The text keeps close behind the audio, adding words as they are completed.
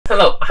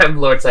Hello, I'm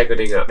Lord Psycho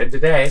Dingo, and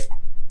today,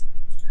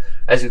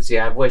 as you can see,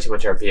 I have way too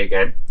much RP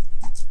again.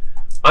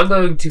 I'm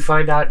going to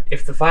find out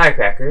if the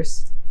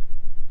firecrackers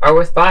are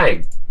worth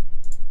buying.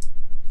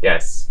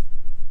 Yes,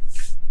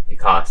 they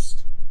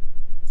cost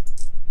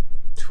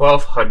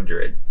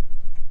 12,000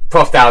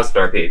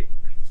 RP,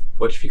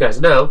 which, if you guys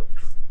know,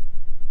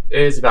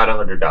 is about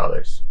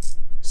 $100.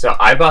 So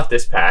I bought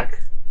this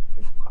pack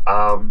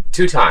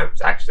 2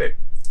 times actually,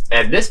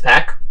 and this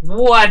pack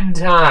 1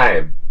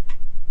 time.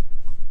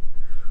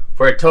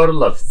 For a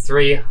total of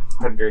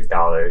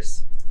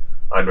 $300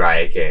 on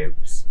Riot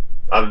Games.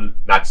 Not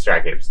just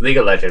Riot Games, League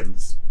of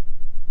Legends.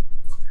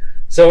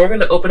 So we're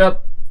gonna open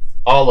up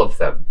all of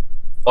them.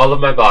 All of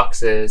my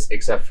boxes,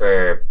 except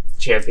for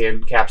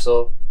Champion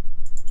Capsule.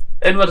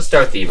 And we'll just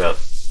start with the emote.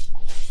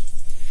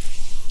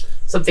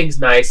 Something's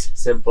nice,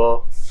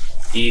 simple,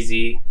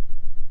 easy,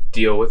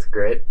 deal with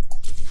grit.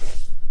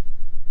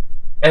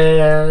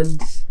 And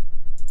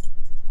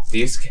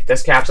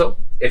this capsule,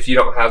 if you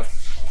don't have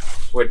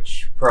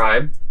Twitch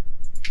Prime,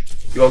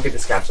 you won't get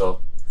this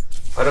capsule.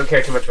 I don't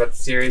care too much about the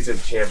series or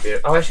the champion.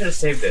 Oh, I should have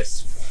saved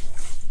this.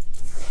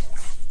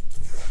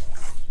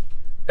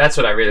 That's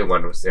what I really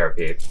wanted, was the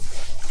RP.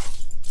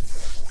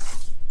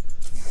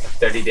 A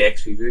 30-day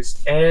XP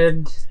boost,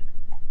 and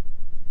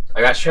I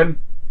got Shen.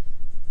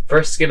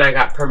 First skin I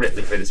got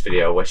permanently for this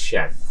video was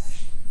Shen.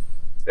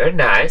 Very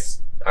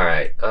nice.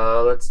 Alright,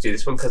 let's do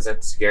this one because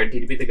that's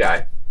guaranteed to be the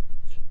guy.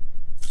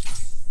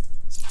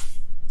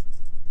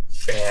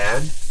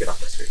 And get off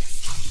my screen.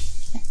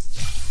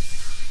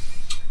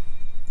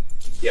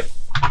 Yep.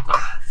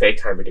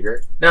 Fake timer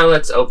digger. Now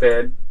let's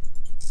open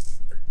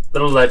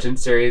Little Legend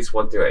series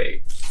 1 through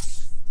 8.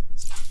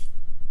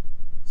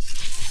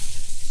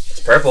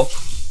 It's purple.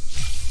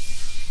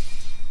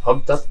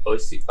 Pumped up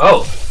OC.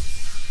 Oh!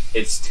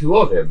 It's 2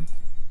 of him.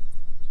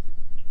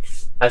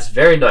 That's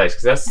very nice,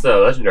 because that's the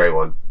legendary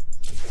one.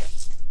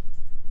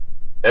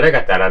 And I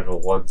got that out of a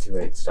 1 through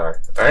 8 star.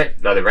 Alright,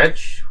 another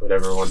wrench.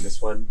 Whatever won this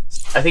one.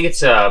 I think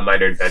it's a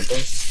minor inventor.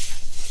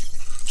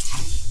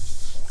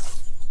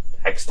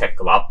 Hex Tech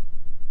Glop.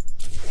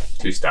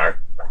 2 star.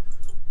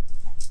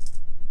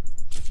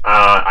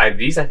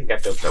 These I think I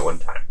have to open at 1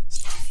 time.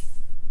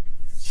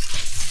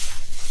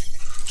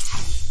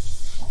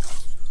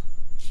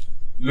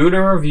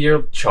 Lunar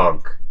Reveal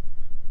Chunk.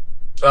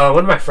 One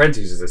of my friends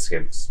uses this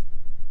skins.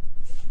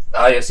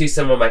 You'll see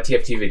some of my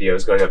TFT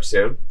videos going up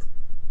soon.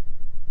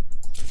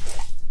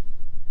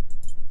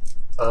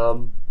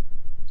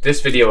 This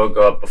video will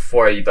go up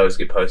before those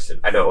get posted.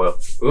 I know it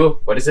will. Ooh,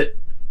 what is it?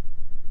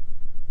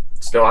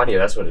 It's no audio,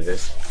 that's what it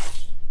is.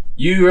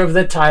 Year of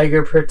the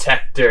Tiger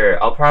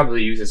Protector. I'll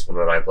probably use this one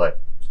when I play.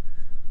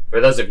 For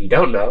those of you who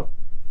don't know,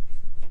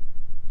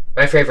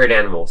 my favorite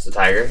animal is the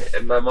tiger,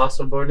 and I'm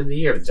also born in the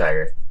year of the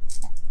tiger.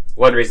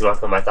 One reason how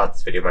come I thought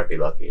this video might be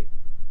lucky.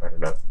 I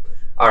don't know.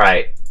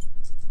 Alright,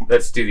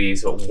 let's do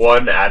these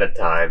 1 at a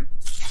time.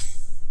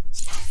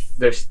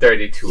 There's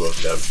 32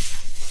 of them,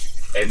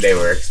 and they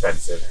were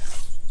expensive.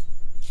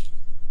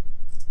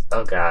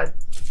 Oh god.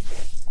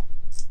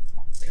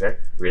 Can I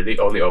really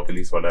only open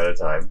these 1 at a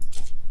time?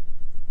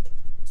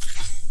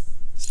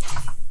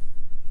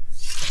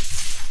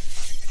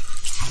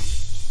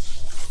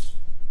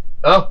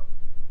 Oh!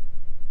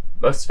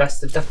 Most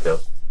festive duckbill.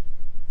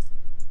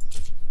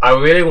 I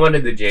really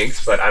wanted the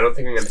Jinx, but I don't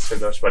think I'm going to spend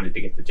much money to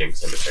get the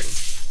Jinx in this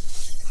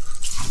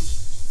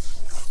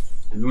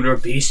thing. Lunar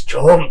Beast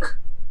Chunk!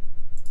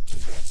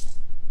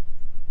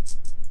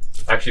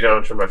 Actually, no,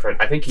 I'm sure my friend.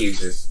 I think he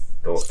uses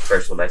the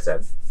first one I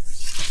said.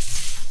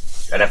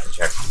 I'd have to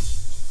check.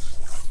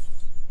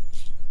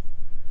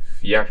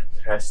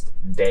 Firecrest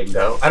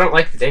Dingo. I don't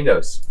like the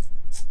dingoes,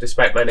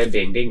 despite my name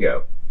being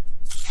Dingo.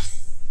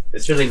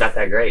 It's really not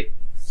that great.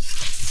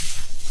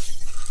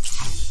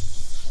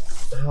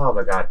 Oh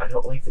my god, I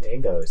don't like the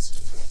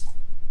dingoes.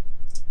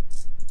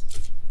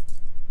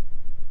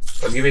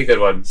 Oh, give me a good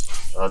one.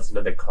 Oh, it's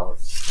another call.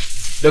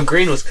 No,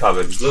 green was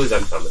common. Blue is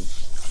uncommon.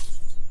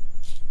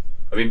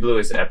 I mean, blue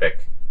is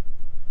epic.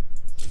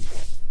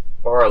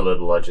 Or a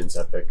Little Legends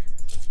epic.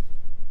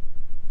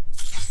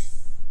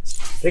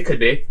 They could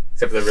be,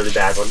 except for the really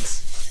bad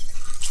ones.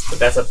 But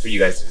that's up for you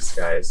guys to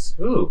disguise.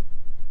 Ooh.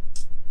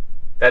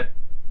 That's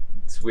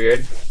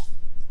weird.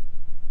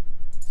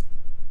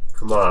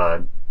 Come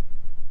on.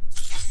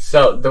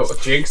 So, the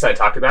Jinx I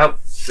talked about,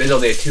 there's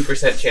only a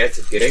 2% chance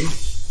of getting.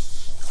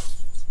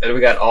 And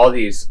we got all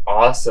these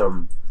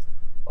awesome,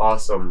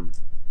 awesome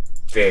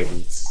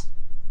things.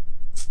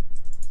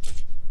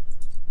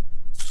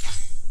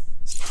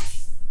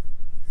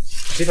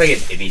 See if I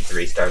get any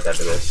 3 stars out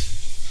of this.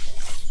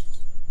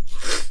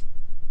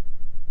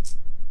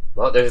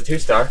 Well, there's a 2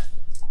 star.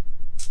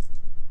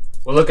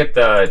 We'll look at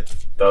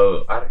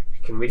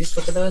can we just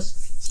look at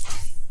those?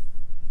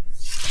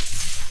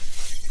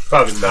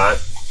 Probably not.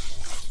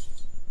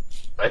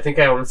 I think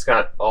I almost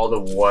got all the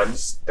 1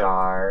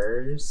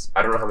 stars.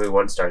 I don't know how many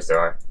 1 stars there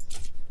are.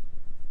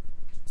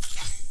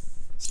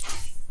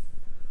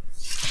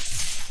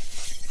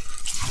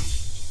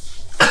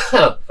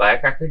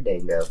 Firecracker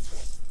Dingo.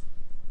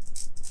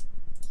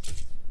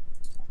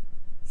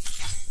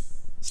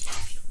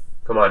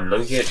 Come on, let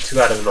me get 2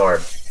 out of an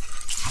orb.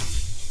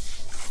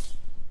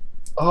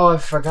 Oh, I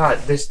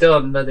forgot. There's still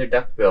another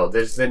duck bill.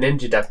 There's the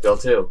ninja duck bill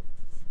too.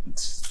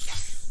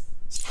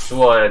 It's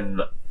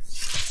one.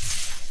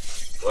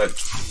 What?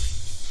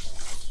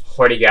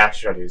 Horny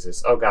Gastron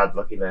uses. Oh god,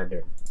 Lucky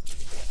Lantern.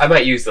 I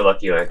might use the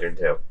Lucky Lantern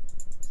too.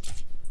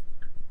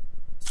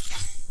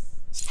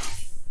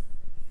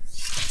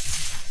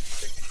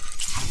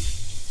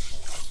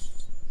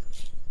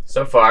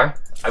 So far,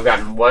 I've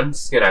gotten 1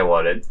 skin I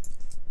wanted.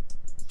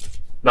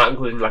 Not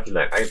including Lucky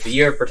Lantern. I got the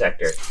Year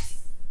Protector.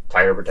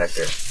 Tiger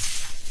Protector.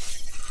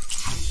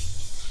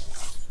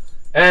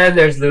 And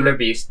there's Lunar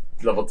Beast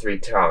level 3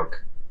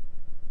 chunk.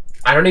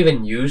 I don't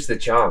even use the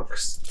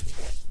chunks.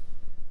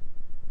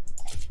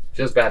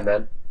 Feels bad,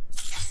 man.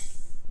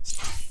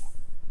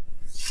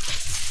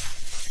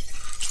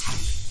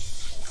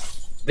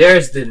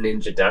 There's the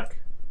ninja duck.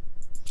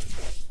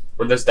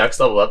 When those ducks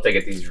level up, they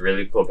get these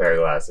really cool pair of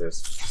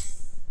glasses.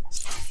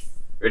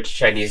 Rich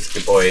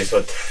Chinese boy is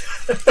what,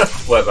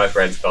 what my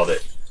friends called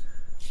it.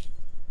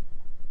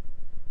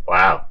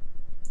 Wow.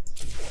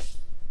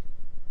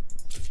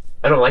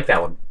 I don't like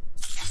that one.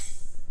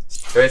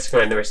 It's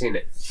I've never seen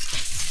it.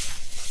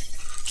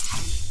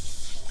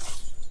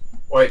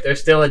 Wait,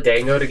 there's still a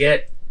Dingo to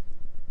get?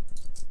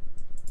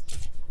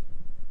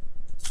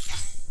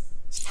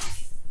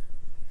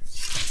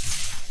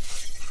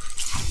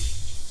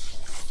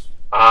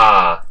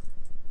 Ah.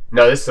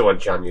 No, this is the one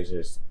John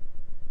uses.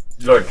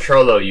 Lord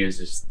Trollo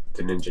uses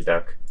the ninja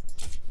duck.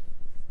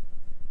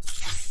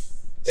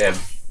 Damn.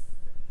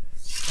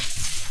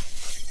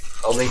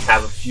 Only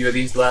have a few of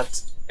these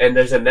left. And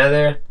there's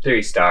another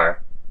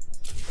 3-star.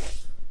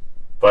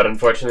 But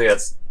unfortunately,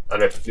 it's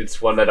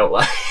one I don't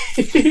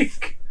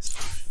like.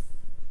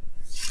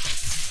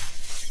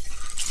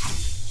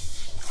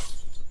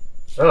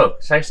 Oh,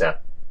 Sisa.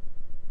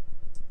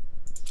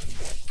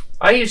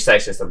 I use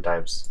Sisa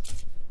sometimes.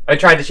 I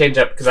tried to change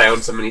up because I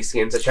own so many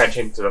skins. I try to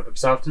change them up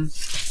so often.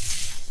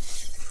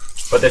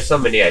 But there's so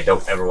many I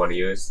don't ever want to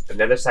use.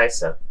 Another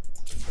Sisa.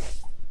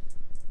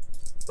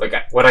 Like,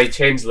 when I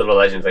change Little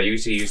Legends, I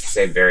usually use the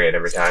same variant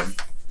every time.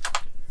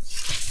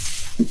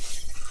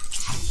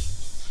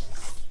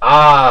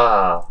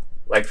 Ah!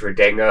 Like for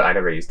Dingo, I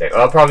never used Dingo.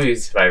 I'll probably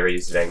use if I ever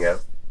use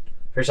Dingo.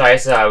 For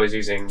Sisa, I was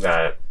using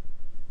the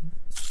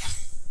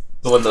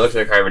one that looks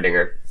like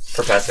Heimerdinger.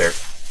 Professor.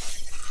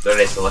 No,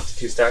 they select a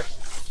 2-star.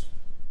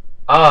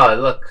 Ah,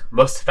 look.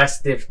 Most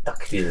festive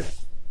duckbill.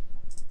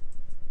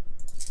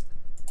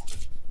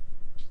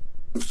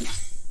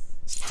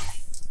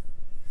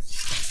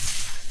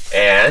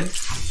 And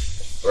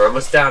we're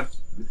almost done.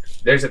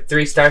 There's a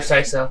 3-star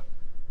Sisa.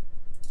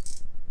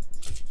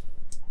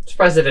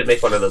 Surprised they didn't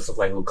make one of those look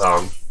like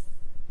Wukong.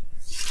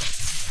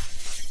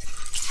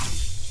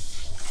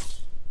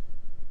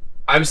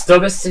 I'm still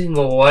missing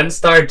a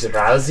 1-star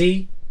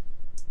Drowsy.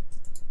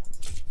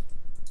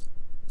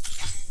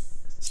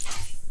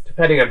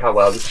 Depending on how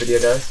well this video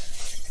does.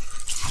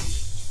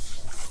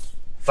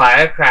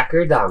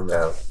 Firecracker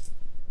Dingo.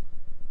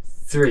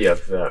 3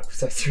 of them.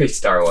 It's a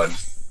 3-star one.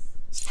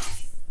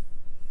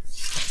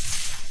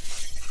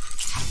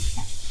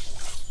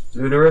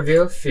 Lunar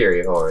Reveal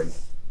Fury Horn.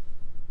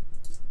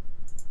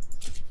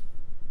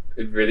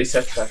 It really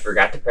sucks I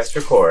forgot to press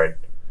record.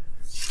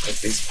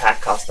 Because these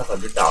packs cost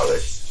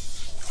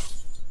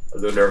 $100. A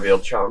Lunar Reveal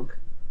chunk.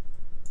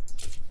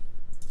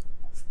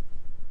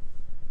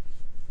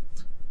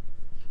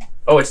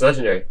 Oh, it's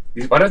legendary.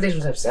 Why don't these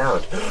ones have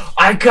sound?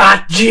 I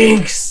got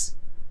Jinx!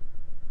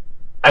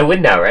 I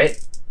win now, right?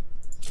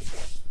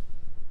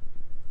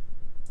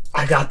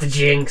 I got the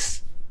Jinx.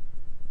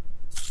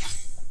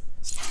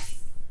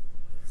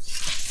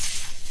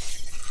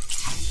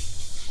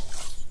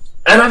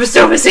 And I'm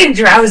still missing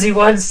Drowsy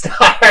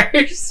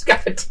 1-stars.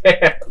 God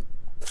damn.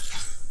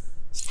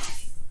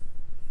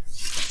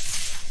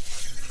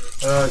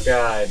 Oh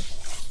god.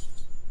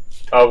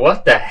 Oh,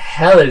 what the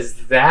hell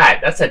is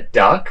that? That's a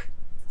duck?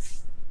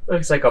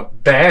 Looks like a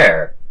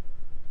bear.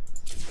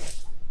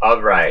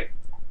 Alright.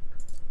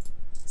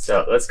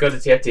 So, let's go to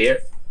TFT.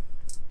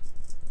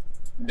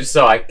 Just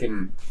so I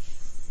can...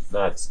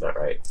 No, it's not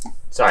right.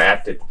 Sorry, I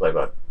have to hit the play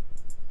button.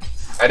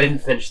 I didn't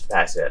finish the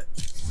pass yet.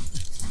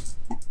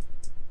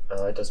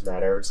 It doesn't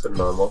matter, let's go to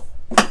normal.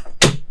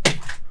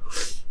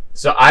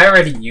 So I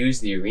already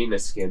used the arena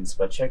skins,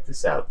 but check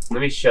this out. Let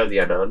me show the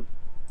unknown.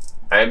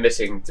 I am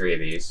missing 3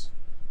 of these.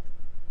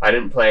 I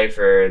didn't play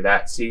for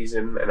that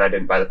season, and I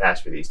didn't buy the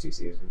pass for these 2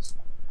 seasons.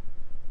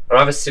 I don't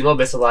have a single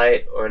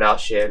Bissolite or an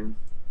Alshin.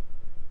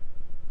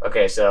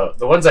 Okay, so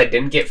the ones I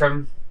didn't get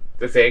from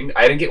the thing,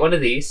 I didn't get one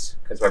of these,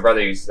 because my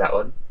brother uses that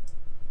one.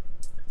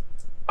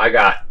 I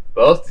got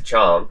both the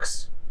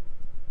chunks.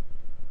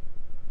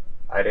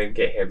 I didn't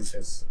get him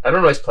because I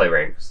don't always play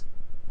ranks.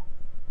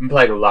 I've been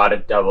playing a lot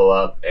of Double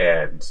Up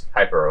and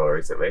Hyper Roll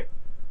recently.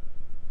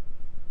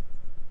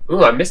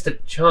 Ooh, I missed a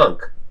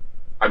chunk.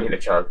 I mean a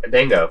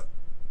Dingo.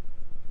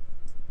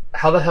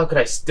 How the hell could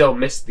I still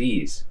miss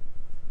these?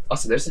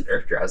 Also, there's an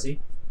Earth Drowsy.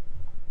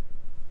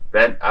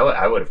 Man,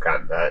 I would have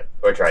gotten that.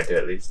 Or tried to,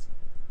 at least.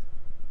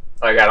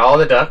 I got all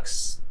the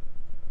ducks.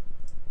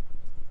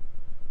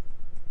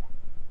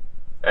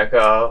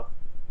 Echo.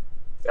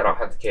 I don't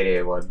have the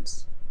KDA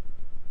ones.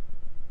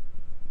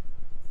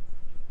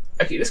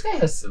 Actually, this guy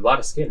has a lot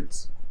of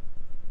skins.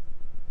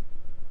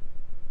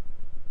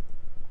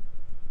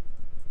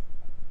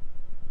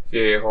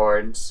 Fury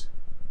Horns.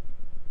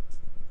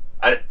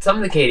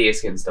 Some of the KDA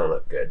skins don't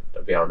look good,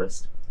 I'll be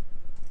honest.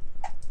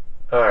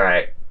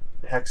 Alright.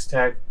 Hex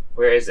tag.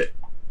 Where is it?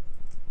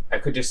 I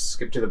could just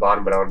skip to the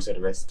bottom, but I almost would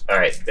have missed.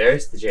 Alright,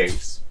 there's the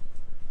Jinx.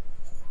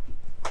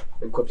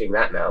 I'm equipping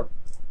that now.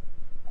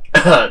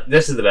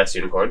 This is the best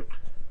unicorn.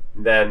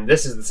 Then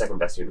this is the second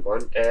best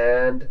unicorn.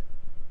 And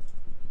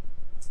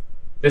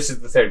this is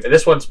the third.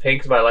 This one's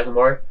pink, but I like it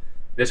more.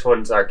 This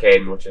one's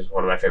Arcane, which is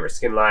one of my favorite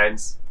skin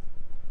lines.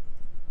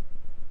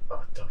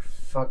 What the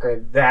fuck are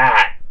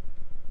that?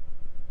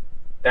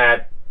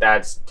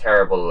 That's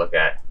terrible to look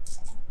at.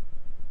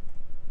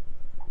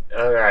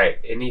 Alright,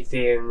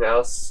 anything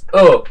else?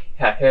 Oh,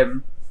 yeah,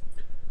 him.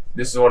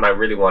 This is one I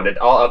really wanted.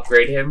 I'll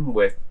upgrade him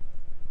with...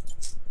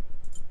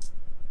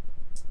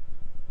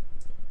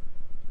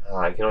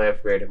 I can only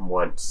upgrade him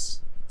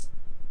once.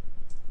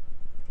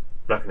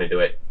 I'm not going to do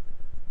it.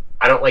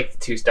 I don't like the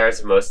 2 stars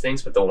of most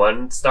things, but the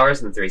 1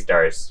 stars and the 3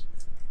 stars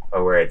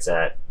are where it's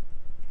at.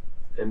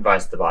 And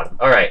vice at the bottom.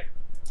 Alright.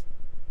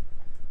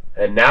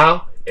 And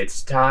now,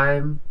 it's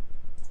time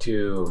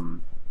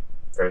to...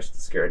 First,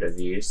 let's get rid of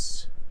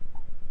these.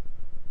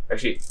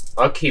 Actually,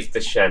 I'll keep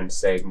the Shen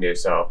saying new,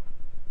 so...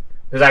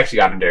 Because I actually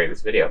got him during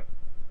this video.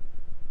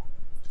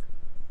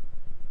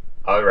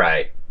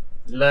 Alright.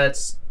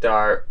 Let's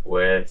start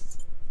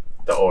with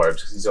the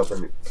orbs, because he's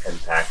opening 10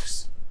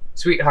 packs.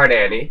 Sweetheart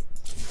Annie.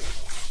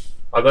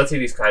 I'll go through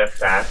these kind of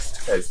fast,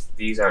 because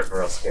these aren't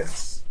real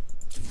skins.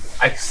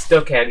 I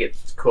still can get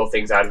cool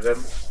things out of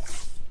them.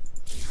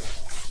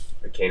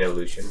 Arcane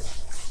Illusion.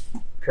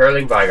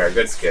 Curling Vygar,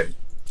 good skin.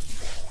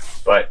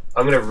 But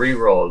I'm going to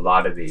re-roll a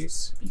lot of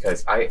these,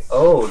 because I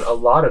own a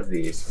lot of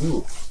these.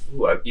 Ooh,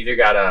 I've either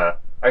got a...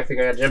 I think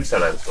I got a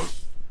gemstone on this one.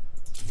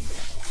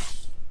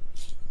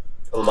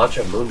 El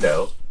Macho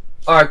Mundo.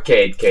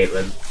 Arcade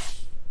Caitlyn.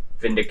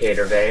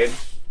 Vindicator Vayne.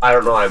 I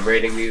don't know, I'm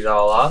rating these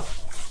all off.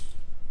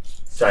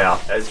 Psyop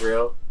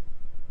Ezreal.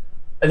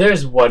 And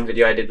there's one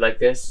video I did like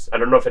this. I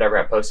don't know if it ever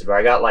got posted, where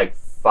I got like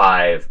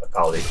 5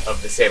 Akali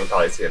of the same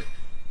Akali skin.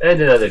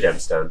 And another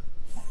gemstone.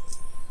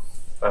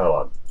 Oh, hold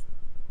on.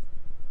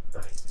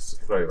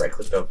 My right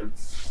clicked open.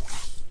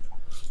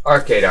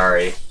 Arcade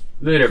Ari.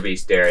 Lunar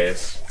Beast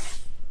Darius.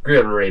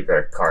 Grim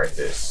Reaper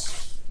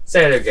Karthus.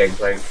 Sailor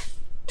Gangplank.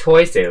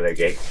 Toy Sailor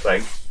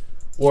Gangplank.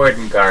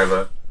 Warden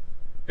Karma.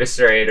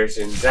 Viscerator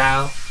Xin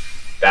Zhao.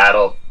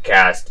 Battle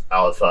Cast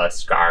Alpha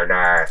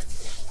Skarner.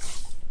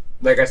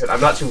 Like I said,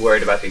 I'm not too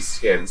worried about these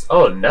skins.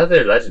 Oh,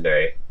 another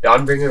legendary.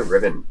 Dawnbringer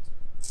Ribbon.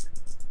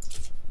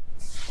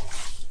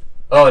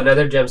 Oh,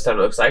 another gemstone, it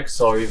looks like.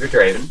 Soul Reaver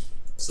Draven.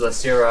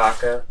 Celestia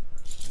Raka.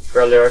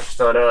 Brawler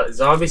Tristana.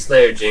 Zombie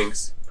Slayer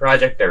Jinx.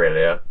 Project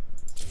Aurelia.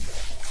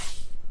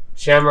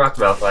 Shamrock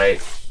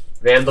Malphite.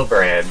 Vandal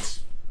Brand.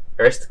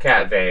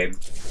 Aristocrat Vayne.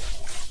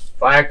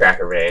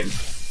 Firecracker Vayne.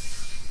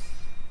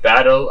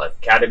 Battle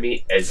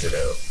Academy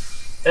Ezreal.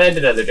 And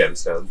another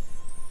gemstone.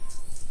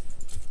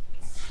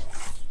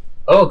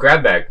 Oh,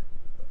 grab bag.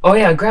 Oh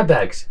yeah, grab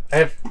bags. I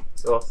have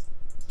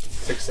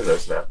 6 of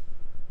those now.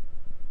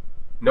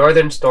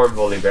 Northern Storm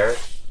Volibear.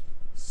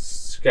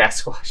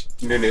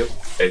 Sasquatch Nunu,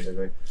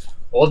 basically.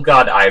 Old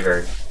God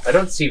Ivern. I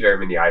don't see very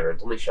many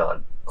Iverns, only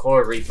Sean.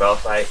 Coral Reef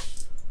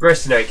Malphite.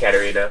 Mercenary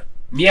Katarina.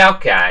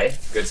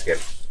 Meowkai. Good skin.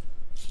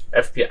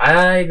 FP.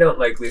 I don't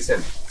like Lee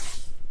Sin.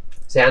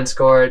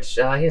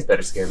 Sandscourge. He has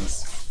better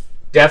skins.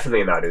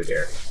 Definitely not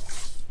Udyr.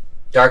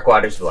 Dark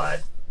Waters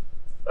Vlad.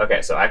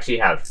 Okay, so I actually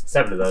have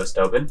 7 of those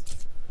to open.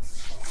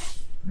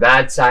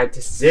 Mad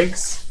Scientist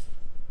Ziggs.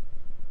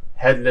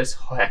 Headless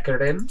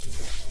Hecarim.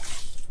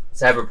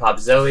 Cyberpop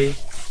Zoe.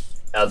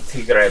 El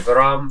Tigre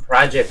Brom.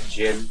 Project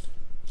Jin.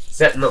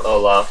 Sentinel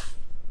Olaf.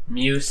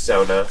 Mew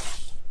Sona.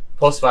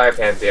 Pulsefire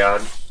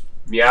Pantheon.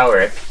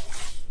 Meowric.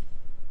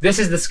 This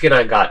is the skin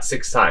I got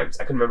 6 times.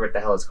 I couldn't remember what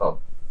the hell it's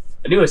called.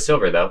 I knew it was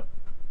silver, though.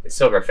 It's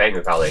Silver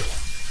Fangakali.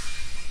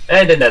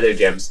 And another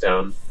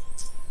gemstone.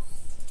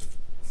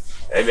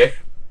 And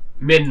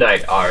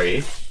Midnight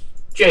Ari.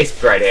 Jace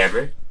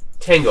Brighthammer.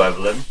 Tango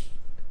Evelyn.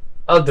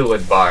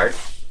 Elduin Bard.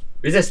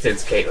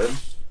 Resistance Caitlyn.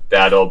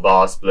 Battle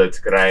Boss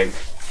Blitzcrank.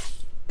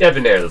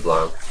 Debonair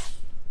LeBlanc.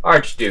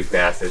 Archduke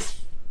Nasus.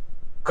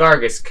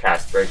 Gargus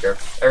Castbreaker.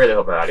 I really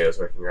hope my audio is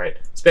working right.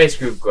 Space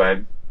Group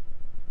Gwen.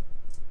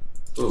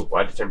 Ooh,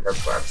 why'd it turn purple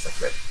for a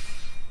second?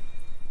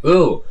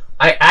 Ooh,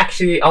 I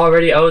actually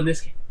already own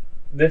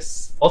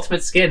this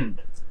ultimate skin.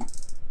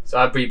 So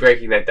I'll be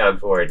breaking that down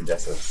for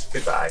Injustice.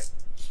 Goodbye.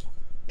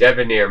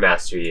 Debonair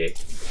Master Yi.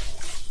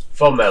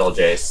 Full Metal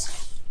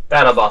Jace.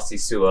 Battle Boss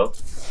Isuo.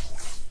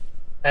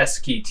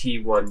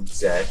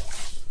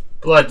 SKT1Z.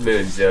 Blood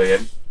Moon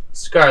Zillion.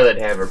 Scarlet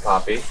Hammer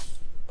Poppy.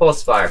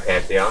 Pulsefire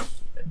Pantheon.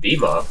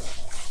 Beema.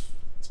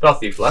 Spell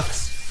Thief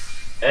Lux.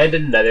 And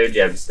another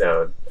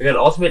gemstone. I got an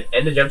ultimate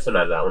and a gemstone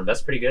out of that one.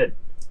 That's pretty good.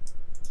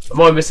 I'm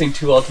only missing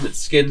 2 ultimate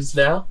skins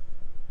now.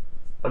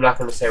 I'm not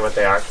going to say what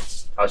they are,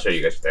 'cause I'll show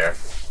you guys what they are.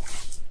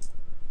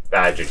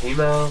 Badger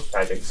Teemo,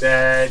 Patrick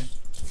Zed,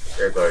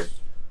 Gurglord,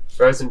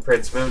 Frozen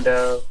Prince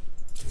Mundo,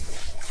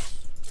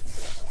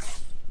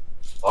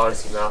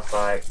 Odyssey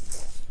Malphite.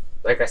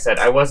 Like I said,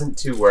 I wasn't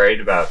too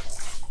worried about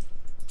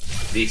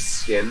these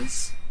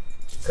skins,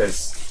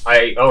 because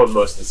I own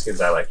most of the skins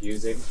I like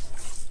using.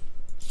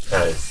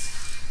 Because,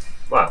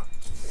 wow,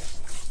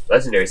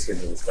 legendary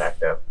skins in this pack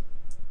though.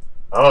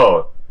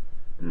 Oh,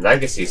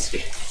 legacy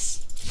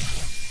skins.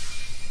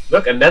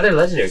 Look, another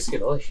legendary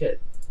skin, holy shit.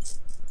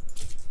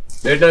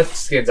 There are no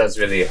skins I was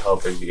really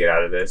hoping to get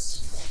out of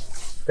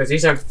this, because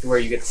these aren't where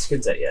you get the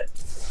skins at yet.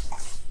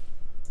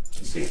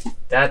 Let's see,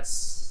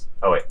 that's...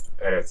 oh wait,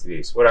 I gotta see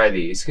these. What are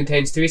these?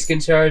 Contains 3 skin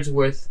shards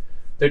worth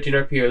 13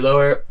 RP or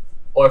lower,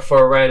 or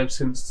for a random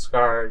skin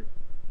card.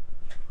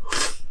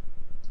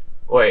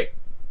 Wait.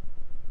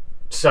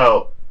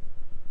 So,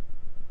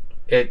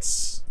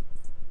 it's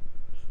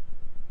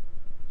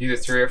either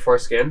 3 or 4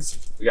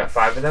 skins. We got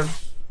 5 of them.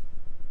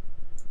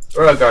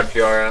 Royal Guard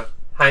Fiora,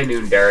 High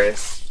Noon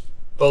Darius,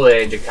 Bullet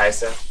Angel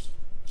Kaisa,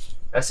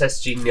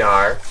 SSG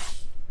Nyar,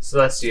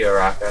 Celestia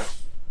Raka,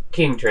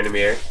 King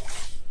Trinamir.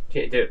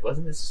 Dude,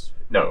 wasn't this?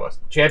 No, it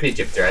wasn't.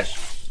 Championship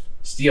Thresh,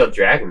 Steel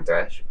Dragon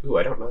Thresh. Ooh,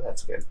 I don't know that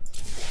skin.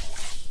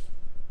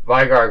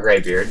 Vygar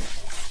Greybeard,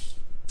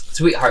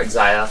 Sweetheart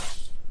Zaya,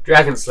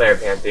 Dragon Slayer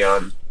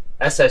Pantheon,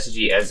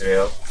 SSG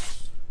Ezreal,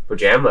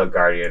 Pajama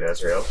Guardian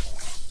Ezreal,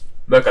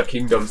 Mecha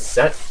Kingdom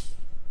Set,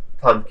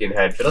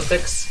 Pumpkinhead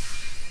Fiddlesticks,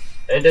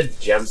 and a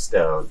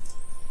Gemstone.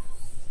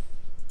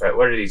 Right,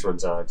 what are these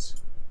ones'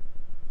 odds?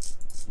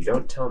 You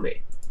don't tell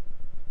me.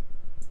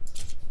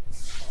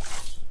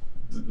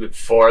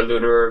 4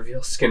 Lunar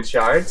Reveal Skin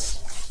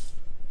Shards,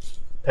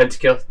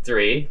 Pentakill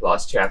 3,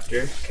 Lost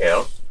Chapter,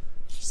 Kale,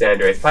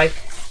 Sandwraith Pike,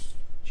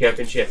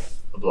 Championship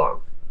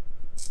LeBlanc.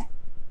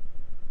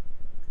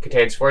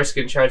 Contains 4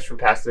 skin shards from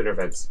past lunar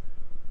events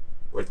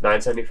with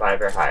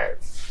 975 or higher.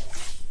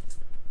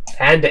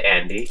 Panda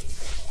Annie,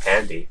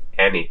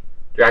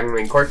 Dragon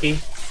Ring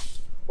Corki,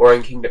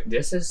 Warren Kingdom.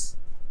 This is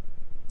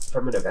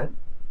from an event?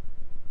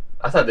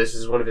 I thought this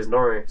was one of his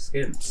normal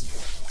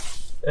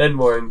skins. And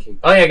Warren King.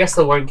 Oh yeah, I guess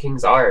the Warren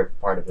Kings are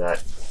part of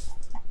that.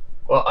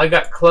 Well, I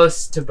got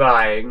close to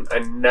buying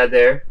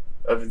another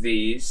of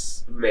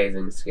these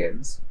amazing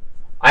skins.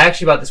 I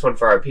actually bought this one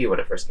for RP when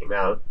it first came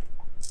out.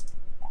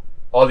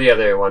 All the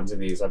other ones of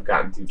these I've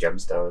gotten through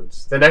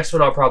gemstones. The next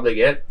one I'll probably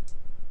get...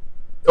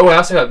 oh, I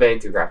also got Vayne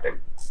through crafting.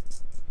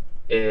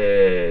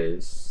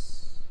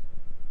 Is...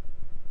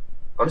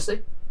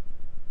 honestly?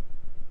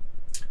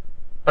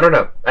 I don't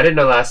know. I didn't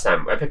know last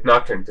time. I picked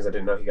Nocturne because I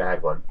didn't know he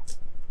had one.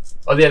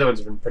 All the other ones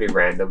have been pretty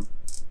random.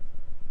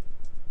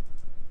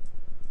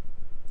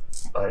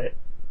 Alright.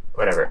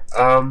 Whatever.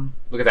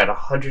 Look at that.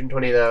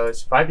 120 of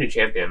those. 5 new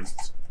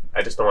champions.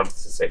 I just don't want it to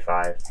say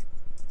 5.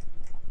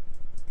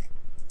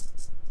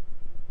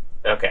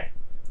 Okay.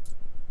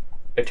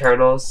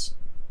 Eternals.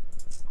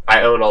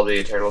 I own all the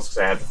Eternals because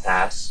I have the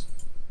pass.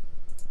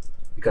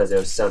 Because it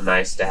was so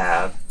nice to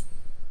have.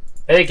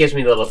 And it gives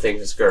me little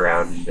things to screw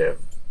around and do.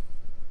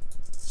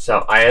 So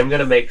I am going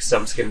to make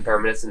some skin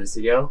permanents in this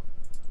video.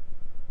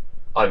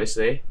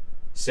 Obviously.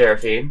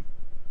 Seraphine.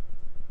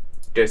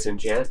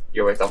 Disenchant.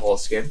 You're worth a whole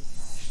skin.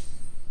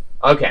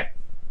 Okay.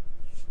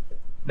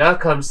 Now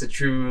comes the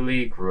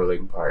truly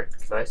grueling part.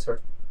 Can I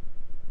sort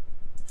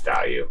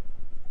value?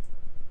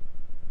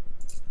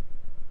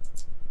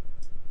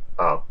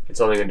 Oh,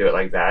 it's only going to do it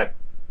like that.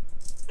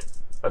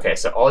 Okay,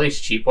 so all these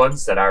cheap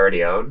ones that I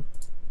already own,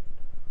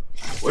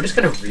 we're just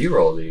going to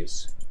re-roll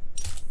these.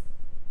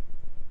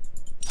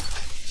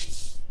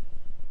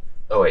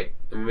 Oh wait,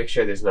 let me make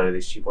sure there's none of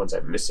these cheap ones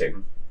I'm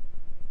missing.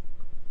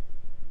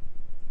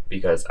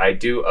 Because I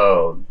do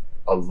own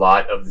a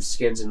lot of the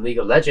skins in League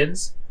of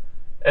Legends,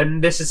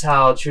 and this is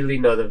how I'll truly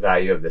know the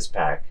value of this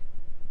pack.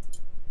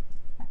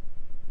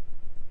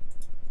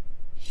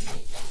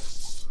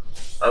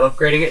 I'm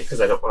upgrading it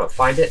because I don't want to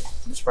find it.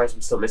 I'm surprised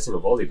I'm still missing a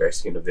Volibear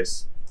skin of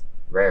this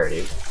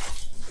rarity.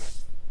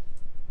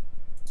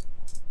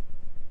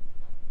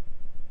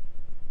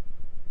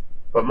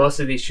 But most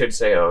of these should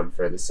say own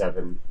for the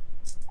 7.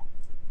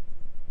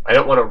 I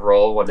don't want to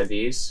roll one of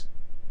these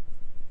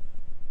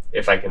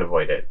if I can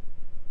avoid it.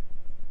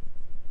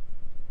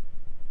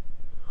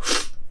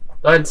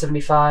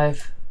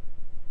 975.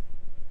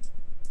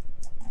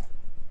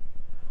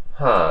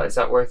 Huh, is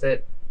that worth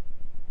it?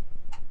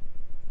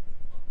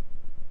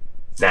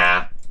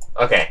 Nah.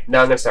 Okay,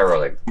 now I'm gonna start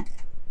rolling.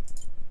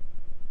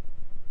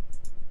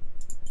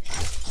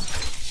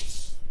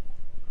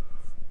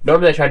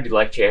 Normally I try to do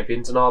like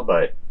champions and all,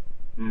 but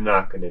I'm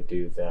not gonna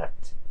do that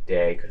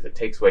today because it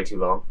takes way too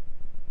long.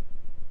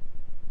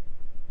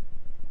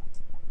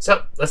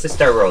 So, let's just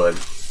start rolling.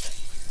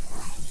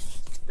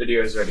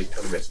 Video is already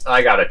 20 minutes.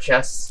 I got a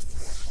chest,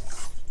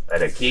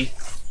 and a key,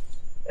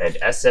 and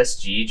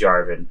SSG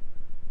Jarvan.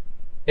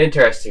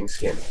 Interesting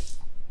skin.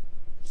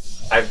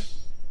 I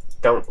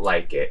don't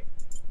like it.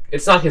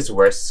 It's not his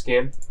worst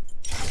skin.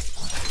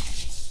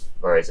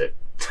 Or is it?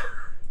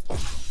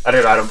 I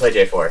don't know, I don't play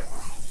J4.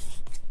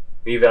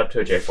 Leave it up to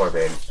a J4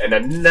 main. And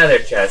another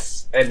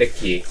chest, and a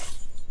key.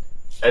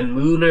 And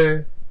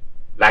Lunar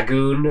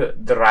Lagoon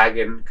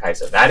Dragon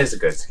Kai'Sa. That is a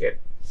good skin.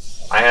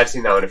 I have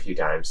seen that one a few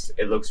times.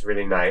 It looks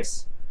really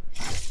nice.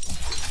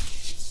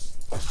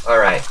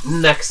 Alright,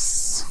 next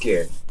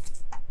skin.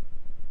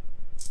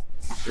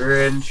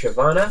 Rin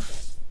Shavana.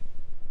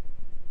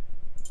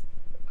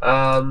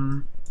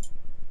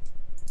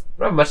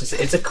 Not much to say.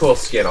 It's a cool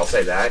skin, I'll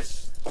say that.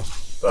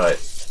 But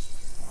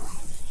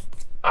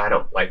I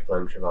don't like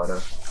playing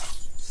Shavana.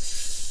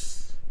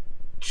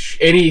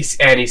 Any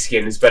Annie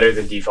skin is better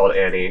than default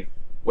Annie,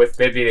 with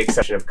maybe the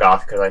exception of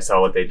Goth, because I saw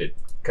what they did.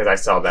 Because I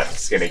saw that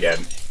skin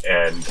again,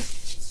 and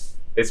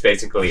it's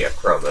basically a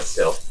chroma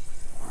still.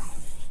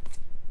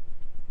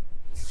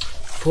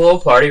 Pool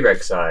Party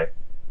Rek'Sai.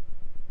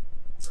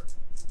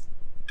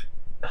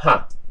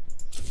 Huh.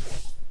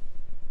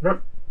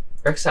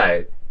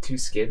 Rek'Sai, 2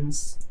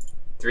 skins?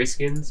 3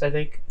 skins, I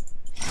think?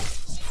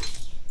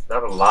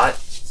 Not a lot.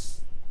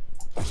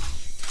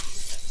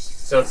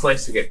 So it's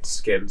nice to get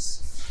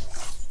skins.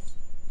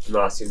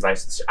 Lost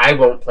Vice. I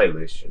won't play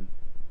Lucian.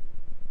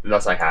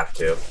 Unless I have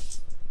to.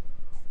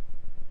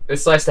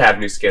 It's nice to have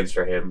new skins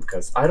for him,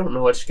 because I don't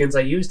know what skins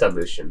I used on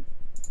Lucian.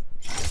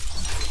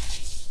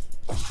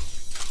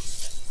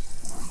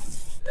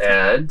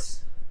 And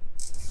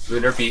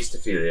Lunar Beast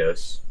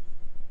Aphelios.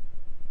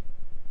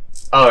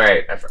 Oh,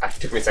 right. It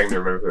took me a second to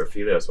remember who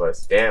Aphelios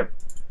was. Damn.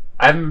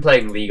 I haven't been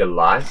playing League a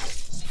lot.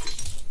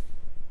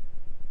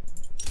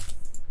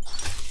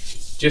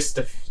 Just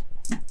a...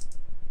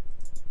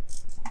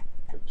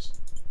 Oops.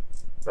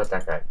 Not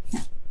that guy.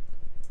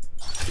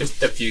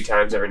 Just a few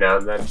times every now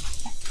and then.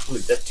 Ooh,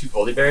 is that 2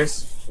 Holy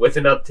Bears? With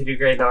an up to 2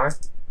 Grey Nar.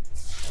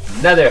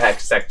 Another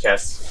Hextech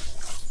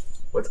chest.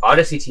 With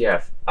Odyssey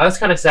TF. I was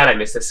kind of sad I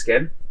missed this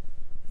skin.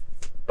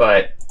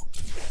 But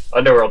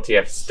Underworld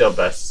TF is still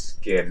best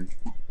skin.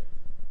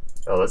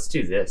 Oh, let's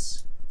do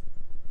this.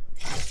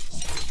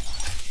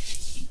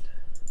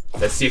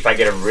 Let's see if I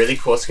get a really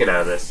cool skin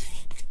out of this.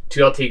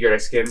 2 LT Girder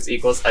skins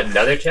equals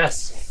another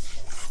chest.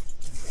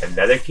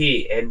 Another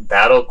key in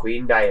Battle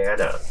Queen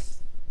Diana.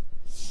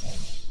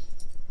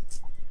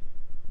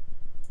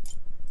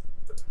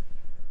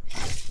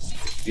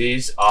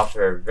 These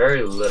offer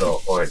very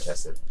little orange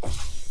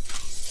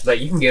essence. Like,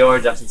 you can get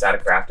orange essence out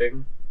of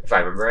crafting, if I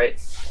remember right.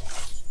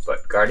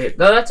 But Guardian...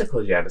 No, that's a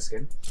cool Gianna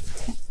skin.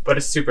 But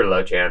a super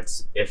low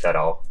chance, if at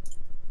all.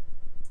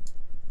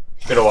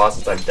 It's been a while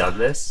since I've done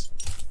this.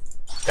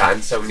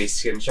 Gotten so many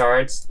skin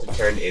shards to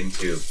turn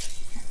into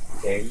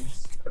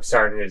things. I'm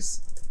starting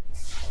as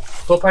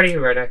Full Party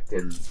Redneck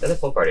and another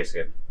Full Party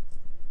skin.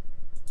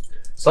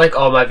 So like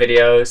all my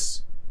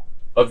videos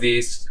of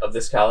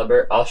this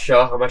caliber, I'll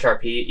show how much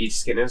RP each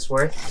skin is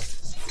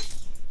worth.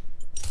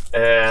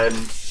 And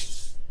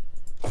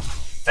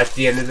at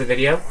the end of the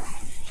video,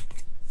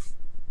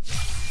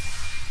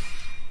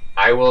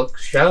 I will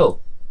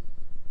show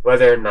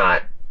whether or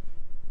not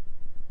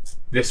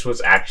this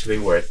was actually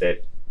worth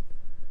it.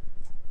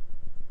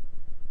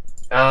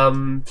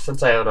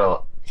 Since I own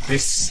all...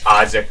 These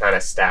odds are kind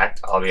of stacked,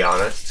 I'll be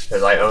honest,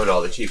 because I own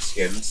all the cheap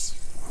skins.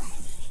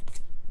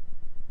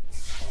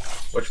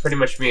 Which pretty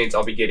much means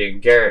I'll be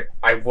getting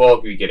I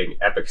will be getting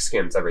epic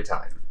skins every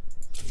time.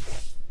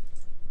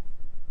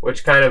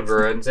 Which kind of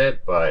ruins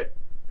it, but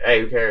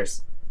hey, who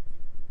cares?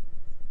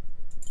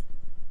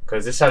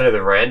 Because this out of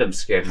the random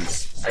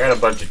skins, I got a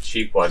bunch of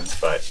cheap ones,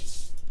 but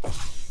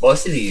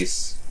most of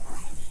these...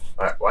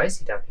 why is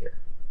he down here?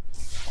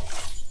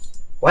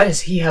 Why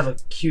does he have a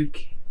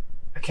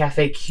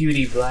cafe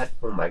cutie black?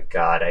 Oh my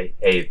god, I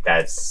hate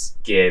that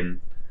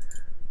skin.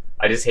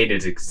 I just hate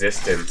its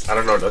existence. I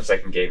don't know what it looks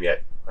like in game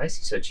yet. Why is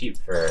he so cheap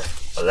for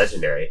a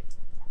legendary?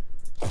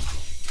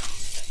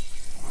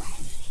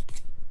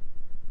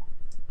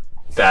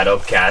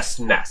 Battlecast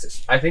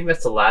Nasus. I think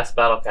that's the last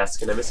Battlecast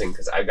skin I'm missing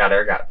because I got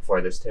Urgot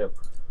before this too.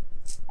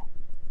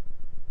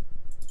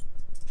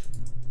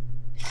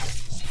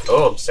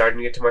 Oh, I'm starting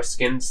to get to more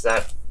skins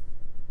that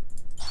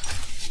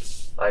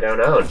I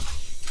don't own.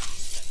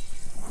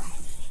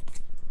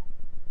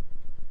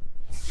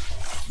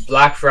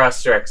 Black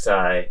Frost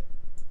Rek'Sai.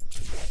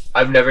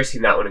 I've never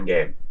seen that one in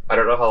game. I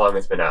don't know how long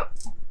it's been out.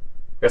 I'm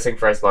guessing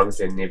for as long as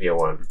the Nivea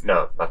one.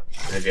 No, not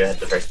Nivea had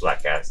the first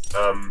Black Cast.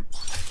 Can't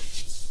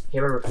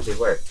remember who they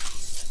were.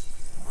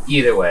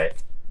 Either way,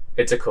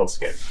 it's a cool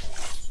skin.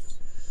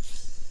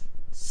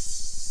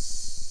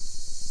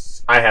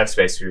 I have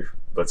Space Roof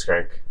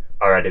Blitzcrank.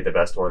 Already the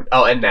best one.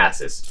 Oh, and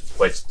Nasus,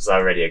 which is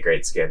already a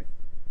great skin.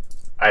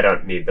 I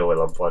don't need the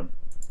Willump one.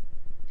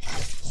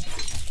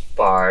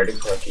 Bard and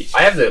Corky.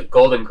 I have the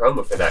golden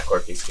chroma for that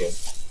Corky skin.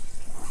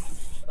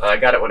 I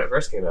got it when it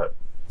first came out.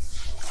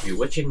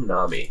 Bewitching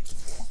Nami.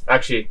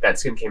 Actually, that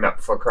skin came out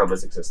before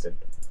chromas existed.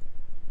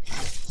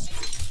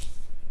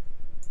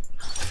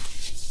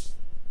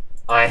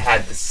 I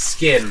had the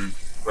skin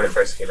when it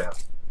first came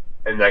out.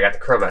 And then I got the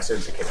chroma as soon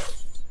as it came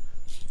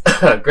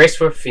out.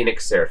 Graceful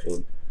Phoenix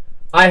Seraphine.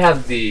 I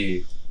have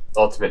the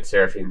Ultimate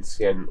Seraphine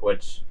skin,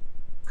 which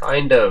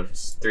kind of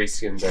is 3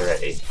 skins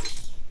already.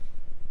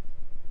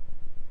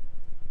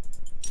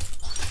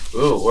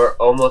 Ooh, we're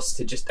almost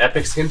to just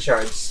epic skin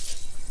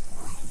shards.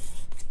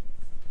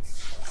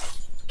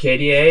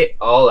 KDA,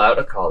 all out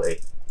Akali.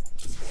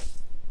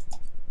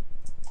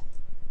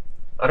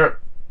 I don't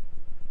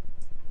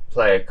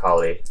play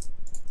Akali.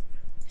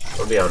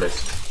 I'll be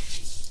honest.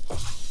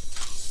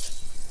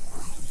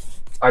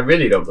 I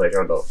really don't play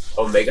Trundle.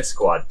 Omega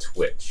Squad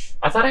Twitch.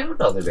 I thought I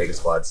owned all the Omega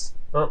Squads.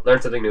 Well,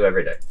 learn something new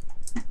every day.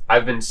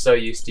 I've been so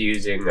used to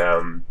using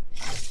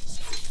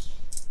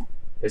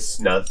his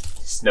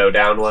snow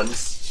down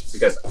ones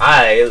because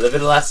I live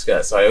in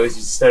Alaska, so I always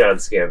use snow down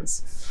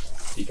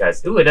skins.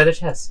 Because ooh, another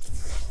chest.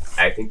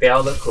 I think they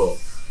all look cool.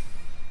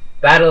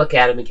 Battle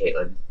Academy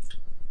Caitlyn.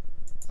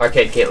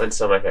 Arcade Caitlyn's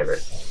still my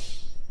favorite.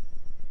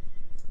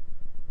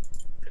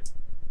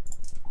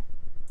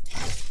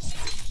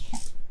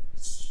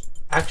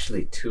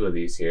 Actually, two of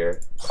these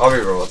here. I'll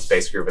reroll a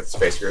Space Group with a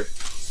Space Group.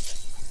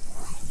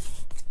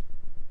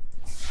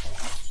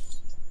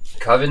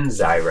 Coven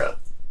Zyra.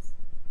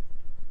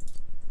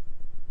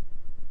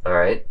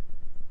 Alright.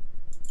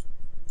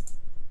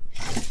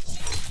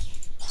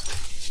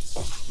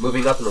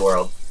 Moving up in the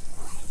world.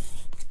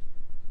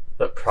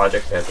 The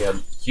Project Pantheon.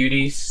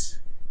 Cuties.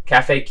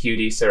 Cafe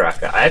Cutie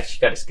Soraka. I actually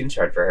got a skin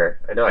shard for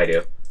her. I know I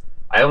do.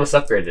 I almost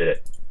upgraded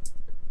it.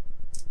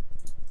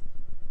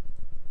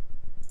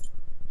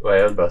 Well,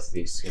 I own both of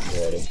these skins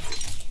already.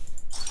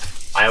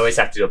 I always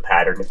have to do a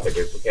pattern if they're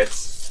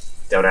duplicates.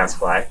 Don't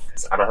ask why,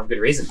 because I don't have a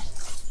good reason.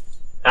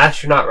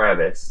 Astronaut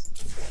Ramus.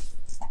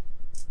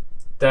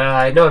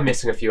 I know I'm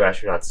missing a few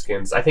astronaut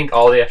skins. I think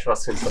all the astronaut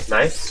skins look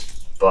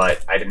nice,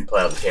 but I didn't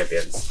play all the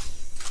champions.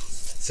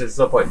 So there's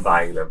no point in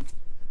buying them.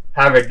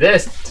 However,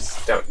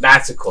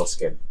 that's a cool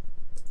skin.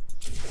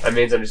 That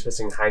means I'm just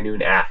missing High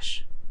Noon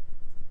Ash.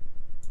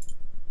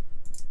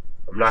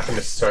 I'm not going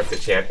to sort the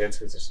champions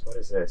because what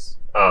is this?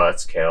 Oh,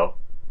 that's Kale.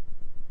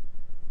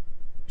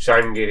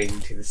 Starting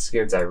getting to the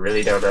skins I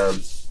really don't own.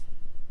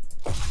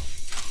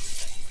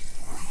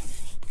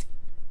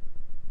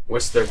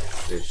 Whistler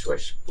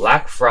Fish.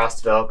 Black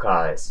Frost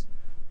Vel'Kai's.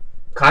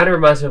 Kind of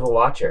reminds me of a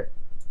Watcher.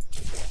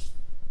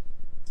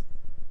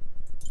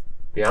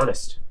 Be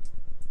honest.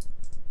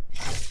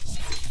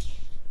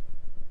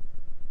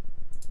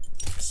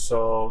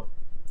 So,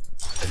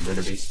 I'm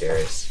gonna be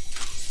Stairs.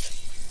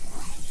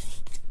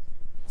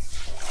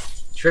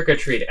 Trick or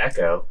Treat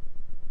Echo.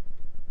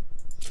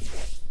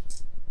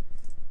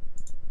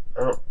 I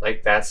don't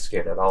like that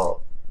skin at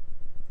all.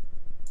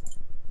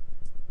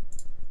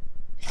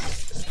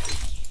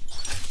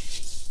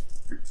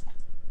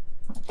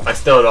 I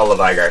still own all of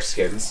Igar's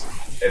skins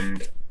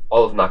and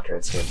all of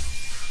Nocturne's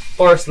skins.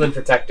 Porcelain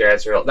Protector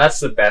Ezreal. That's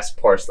the best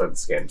porcelain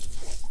skin.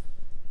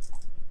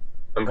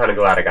 I'm kind of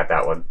glad I got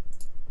that one.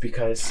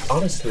 Because,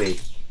 honestly,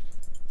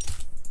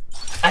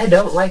 I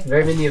don't like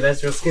very many of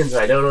Ezreal's skins,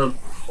 and I don't own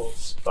full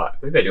spot.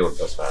 Maybe I do own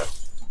full spot.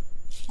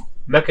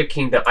 Mecha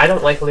Kingdom. I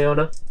don't like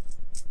Leona.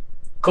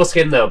 Cool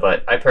skin, though,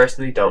 but I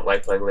personally don't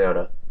like playing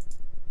Leona.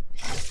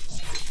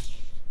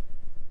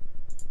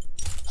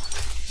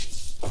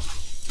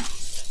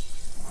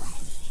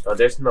 Oh,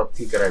 there's no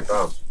Tigray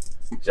Bomb.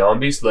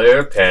 Zombie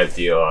Slayer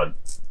Pantheon.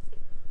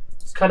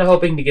 I was kind of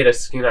hoping to get a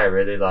skin I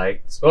really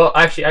liked. Well,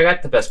 actually, I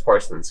got the best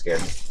porcelain skin,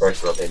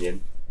 personal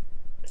opinion.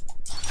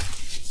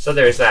 So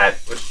there's that,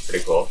 which is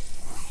pretty cool.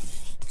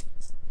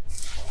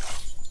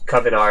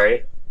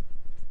 Covenari.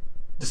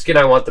 The skin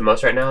I want the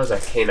most right now is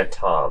Arcana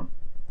Tom.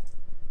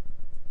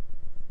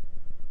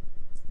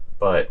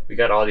 But we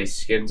got all these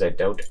skins I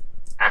don't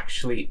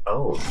actually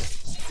own.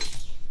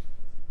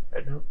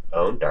 I don't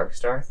own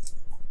Darkstar.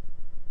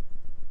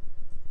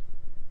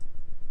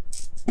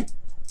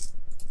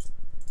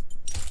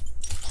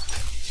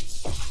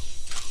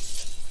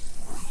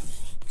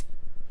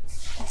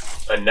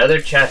 Another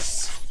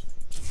chest.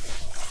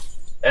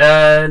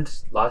 And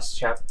Lost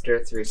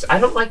Chapter 3. So I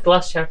don't like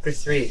Lost Chapter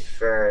 3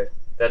 for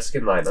that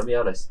skin line, I'll be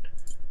honest.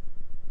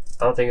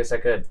 I don't think it's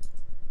that good.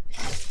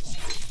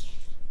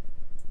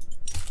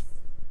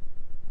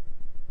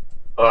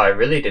 Oh, I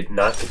really did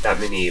not get that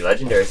many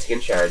legendary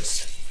skin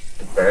shards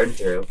to burn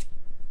through.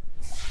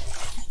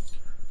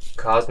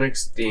 Cosmic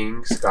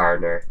Sting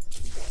Skarner.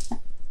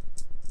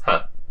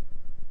 Huh.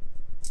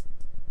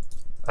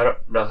 I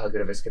don't know how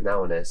good of a skin that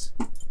one is.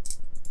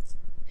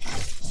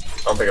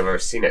 I don't think I've ever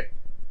seen it.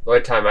 The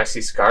only time I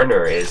see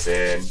Skarner is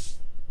in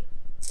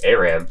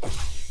ARAM.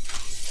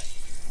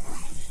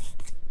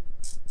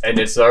 And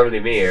it's normally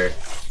me or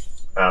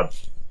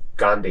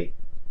Gandhi.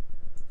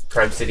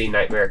 Crime City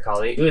Nightmare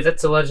Collie. Ooh,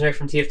 that's a legendary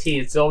from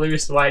TFT. It's the only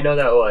reason why I know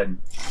that one.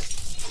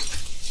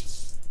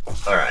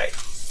 Alright.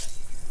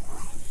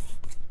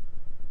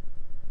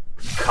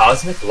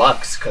 Cosmic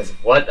Lux, because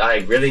what I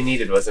really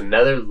needed was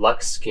another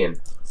Lux skin.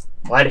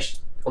 Why does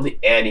only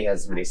Annie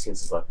has as many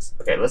skins as Lux?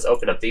 Okay, let's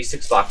open up these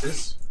 6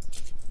 boxes.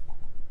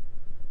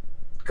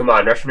 Come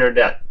on, Russian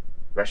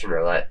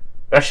Roulette.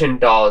 Russian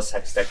Dolls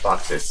Hex Deck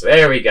boxes.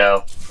 There we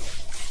go.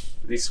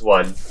 At least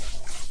one.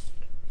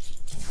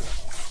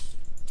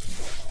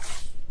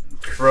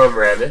 Chrome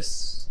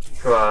Ramus.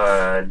 Come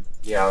on,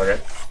 Yaura.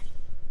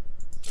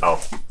 Oh,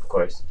 of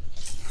course.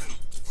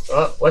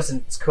 Well, it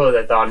wasn't as cool as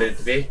I thought it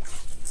to be.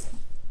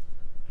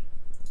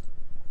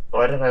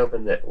 Why did I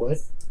open that? What?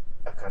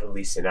 I got a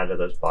leasing out of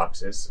those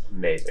boxes.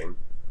 Amazing.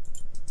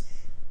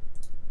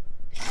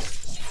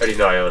 I already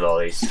know I own all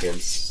these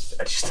skins.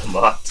 I just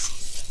unlocked.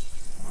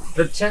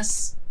 The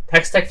chests,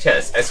 Tech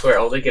chests, I swear,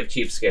 only give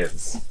cheap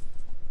skins.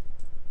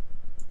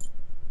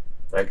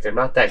 Like, they're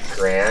not that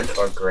grand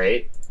or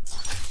great.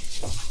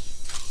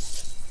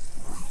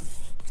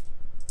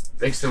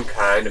 Makes them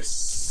kind of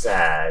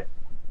sad.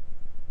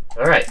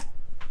 Alright.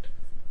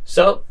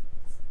 So,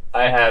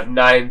 I have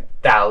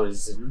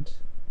 9,000.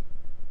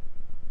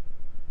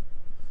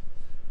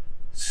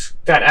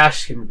 That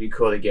ash skin would be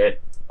cool to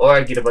get. Or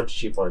I get a bunch of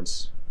cheap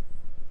ones.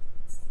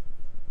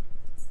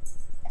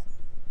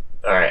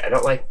 Alright, I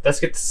don't like... Let's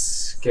get the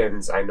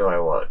skins I know I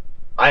want.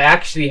 I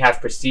actually have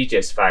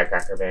prestigious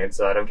Firecracker Band,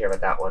 so I don't care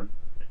about that one.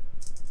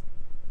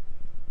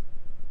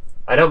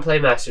 I don't play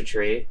Master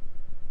Tree.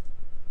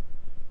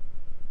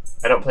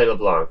 I don't play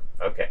LeBlanc.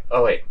 Okay.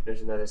 Oh wait,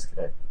 there's another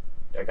skin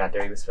I got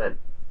during this event.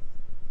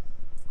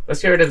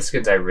 Let's get rid of the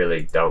skins I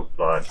really don't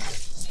want.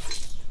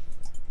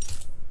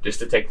 Just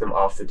to take them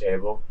off the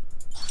table.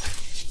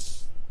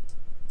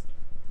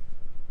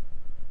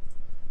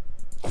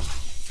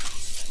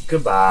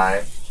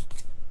 Goodbye.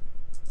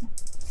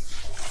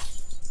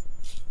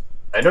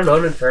 I don't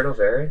own Infernal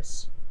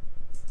Varus.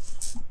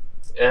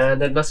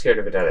 And I'm not scared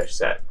of another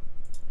set.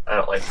 I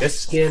don't like this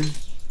skin.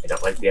 I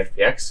don't like the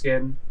FPX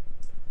skin.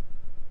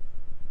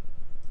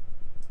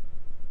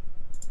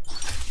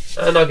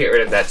 And I'll get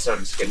rid of that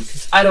Soda skin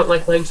because I don't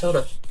like playing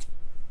Soda.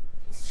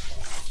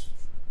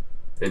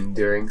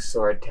 Enduring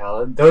Sword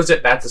Talon.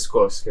 That's a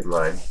school skin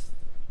line.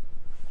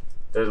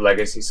 Those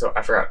Legacy Sword.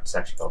 I forgot what it's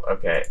actually called.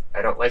 Okay.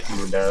 I don't like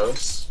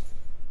Mundos.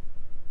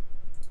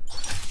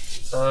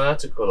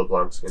 That's a cool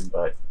LeBlanc skin,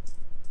 but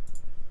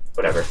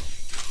whatever.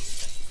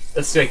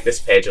 Let's make this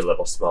page a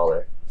little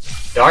smaller.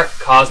 Dark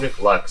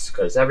Cosmic Lux,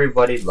 because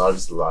everybody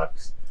loves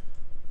Lux.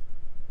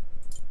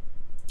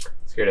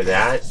 Let's get rid of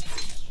that.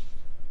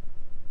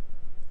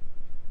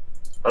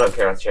 I don't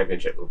care about the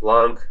Championship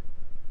LeBlanc.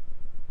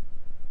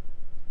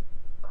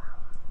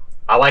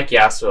 I like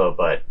Yasuo,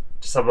 but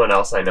someone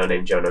else I know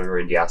named Jonah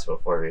ruined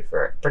Yasuo for me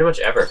for pretty much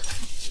ever.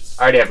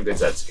 I already have a good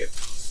Zed skin.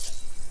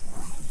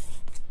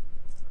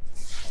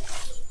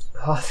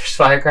 Oh, there's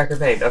Firecracker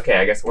Paint. Okay,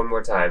 I guess one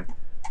more time.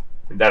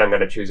 And then I'm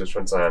going to choose which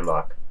ones I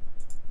unlock.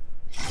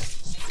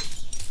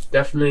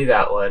 Definitely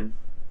that one.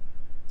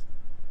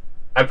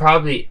 I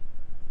probably...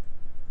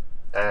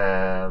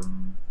 Oh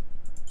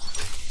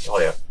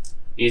yeah.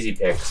 Easy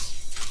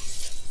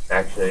picks.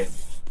 Actually.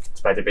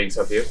 Despite there being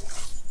so few.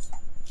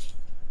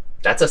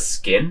 That's a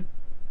skin?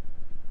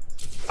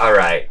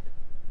 Alright.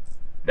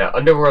 Now,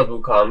 Underworld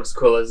Wukong, as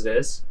cool as it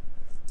is,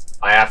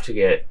 I have to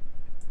get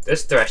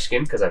this Thresh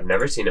skin, because I've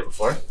never seen it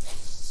before.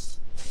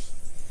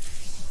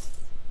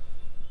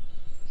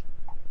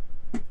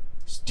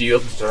 Steel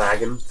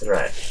Dragon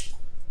Thresh.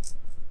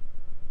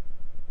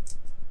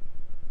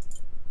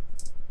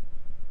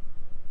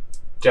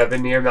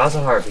 Jabinir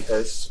Malzahar,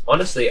 because,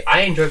 honestly,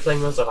 I enjoy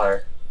playing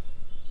Malzahar.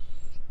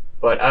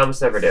 But I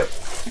almost never do.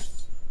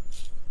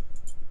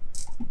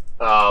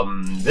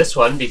 This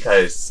one,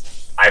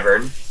 because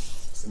Ivern.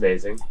 It's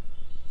amazing.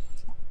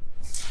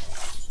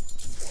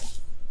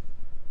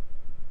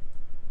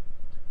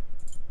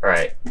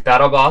 Alright,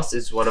 Battle Boss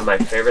is one of my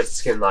favorite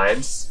skin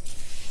lines.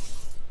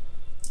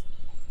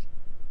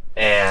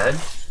 And...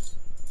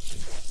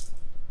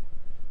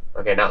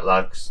 okay, not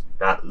Lux,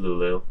 not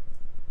Lulu.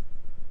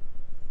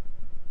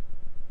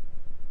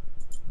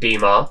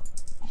 Beema.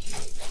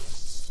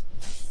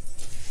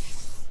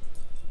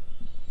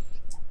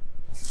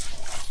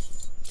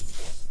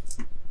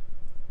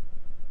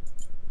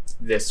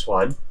 This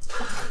one.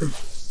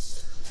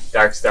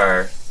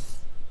 Darkstar.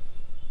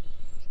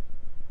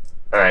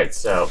 Alright,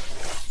 so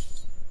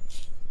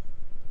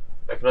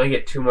I can only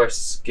get 2 more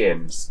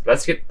skins.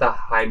 Let's get the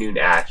High Noon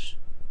Ash.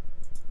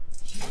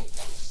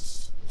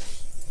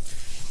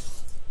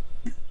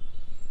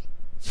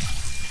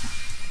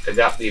 And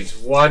that leaves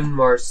 1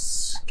 more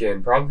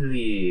skin.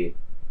 Probably...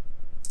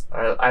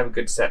 I have a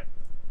good set.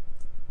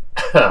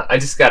 I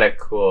just got a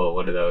cool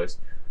one of those.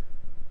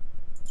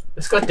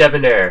 Let's go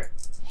Debonair.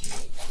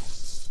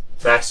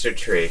 Master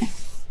Tree.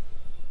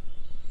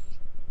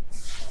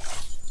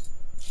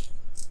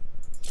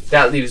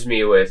 That leaves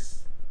me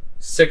with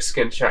 6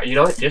 skin chart. You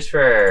know what? Just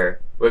for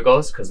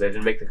Wiggles, because they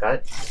didn't make the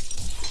cut.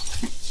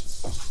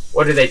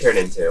 What do they turn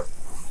into?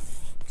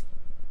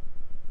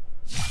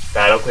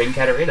 Battle Queen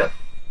Katarina.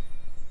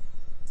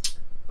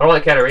 I don't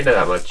like Katarina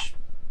that much.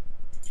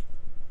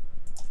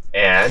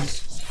 And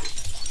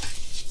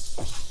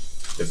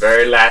the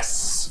very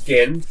last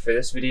skin for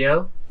this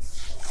video,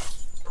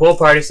 Pool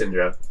Party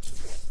Syndrome.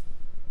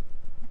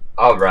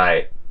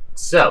 Alright,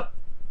 so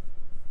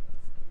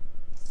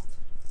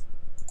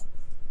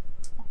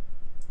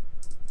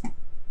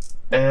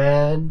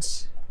and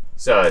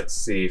so let's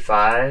see,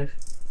 5,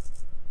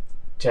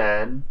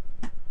 10,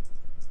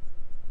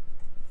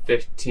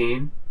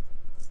 15,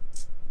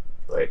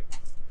 wait,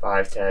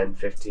 5, 10,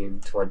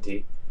 15,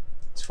 20,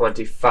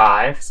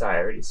 25. Sorry, I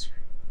already.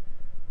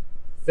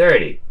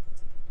 30.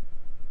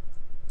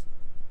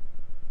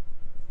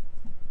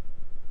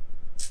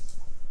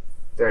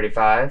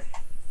 35.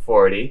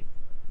 40.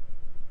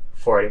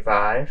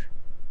 45.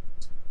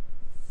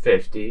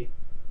 50.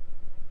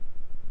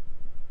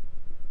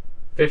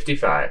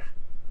 55.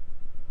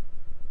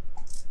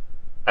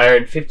 I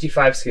earned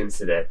 55 skins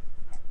today.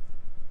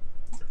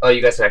 Oh,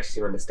 you guys can actually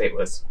see when the state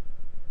was.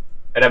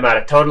 And I'm at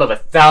a total of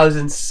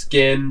 1,000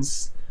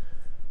 skins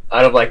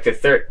out of like the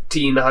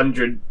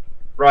 1,300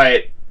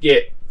 Riot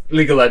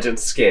League of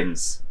Legends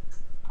skins.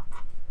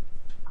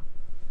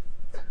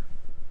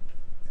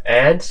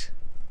 And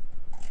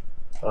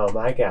oh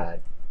my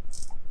god,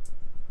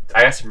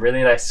 I got some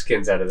really nice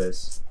skins out of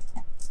this.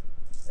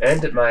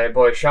 And my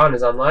boy Sean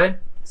is online,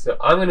 so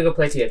I'm gonna go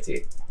play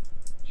TFT.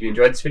 If you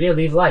enjoyed this video,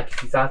 leave a like.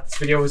 If you thought this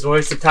video was a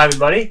waste of time and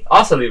money,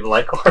 also leave a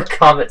like or a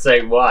comment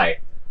saying why.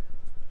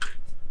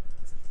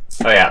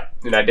 Oh yeah,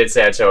 and I did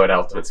say I'd show what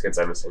ultimate skins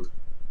I'm missing.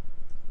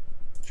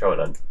 Show it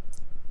on.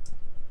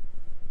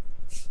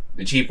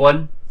 The cheap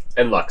one,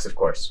 and Lux, of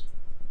course.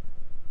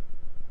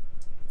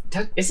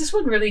 Is this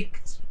one really...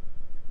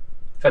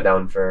 I've had that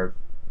one for...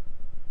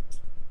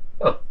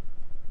 Oh. A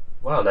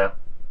while now.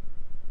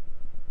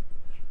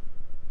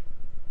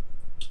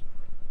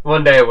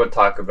 One day I would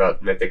talk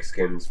about mythic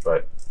skins,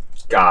 but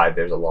god,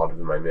 there's a lot of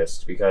them I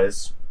missed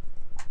because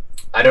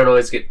I don't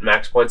always get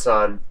max points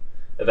on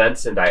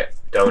events, and I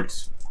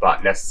don't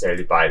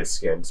necessarily buy the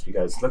skins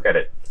because look at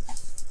it.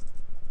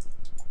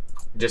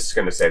 I'm just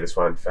gonna say this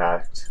one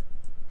fact,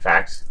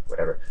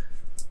 whatever.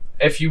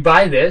 If you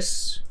buy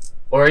this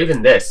or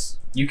even this,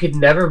 you could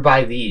never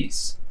buy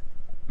these.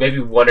 Maybe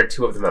one or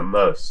two of them at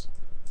most.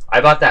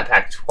 I bought that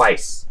pack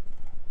twice.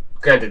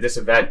 Granted, this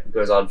event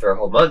goes on for a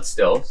whole month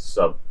still,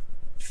 so.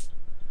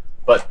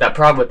 But the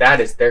problem with that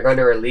is they're going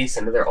to release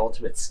another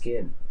ultimate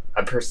skin,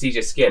 a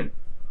prestigious skin.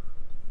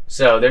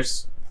 So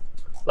there's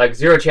like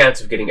 0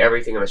 chance of getting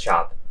everything in the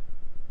shop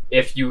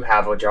if you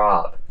have a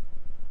job.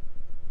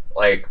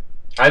 Like,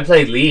 I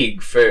played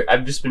League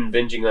I've just been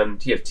binging on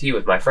TFT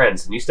with my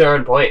friends, and you still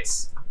earn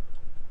points.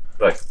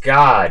 But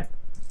god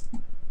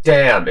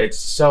damn, it's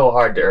so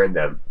hard to earn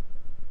them.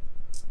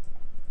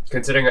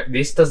 Considering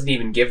this doesn't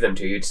even give them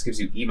to you, it just gives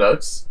you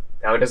emotes.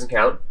 Now it doesn't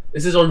count.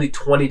 This is only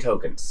 20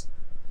 tokens.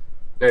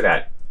 Look at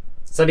that.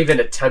 It's not even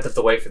 1/10 of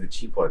the way for the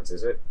cheap ones,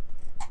 is it?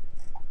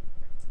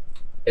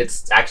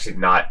 It's actually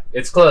not.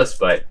 It's close,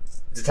 but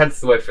it's 1/10 of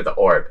the way for the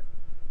orb.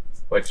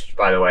 Which,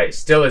 by the way,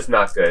 still is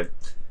not good.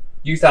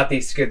 You thought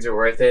these skins are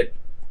worth it?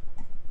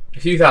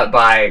 If you thought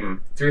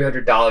buying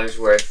 $300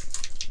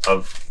 worth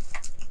of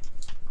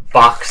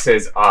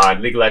boxes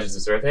on League of Legends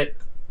is worth it,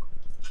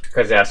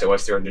 because yes, it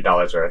was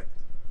 $200 worth.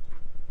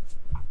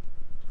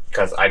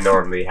 Because I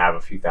normally have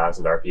a few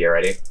thousand RP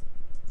already.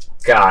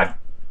 God.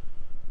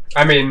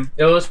 I mean,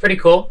 it was pretty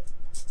cool.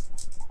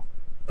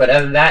 But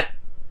other than that,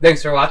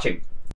 thanks for watching.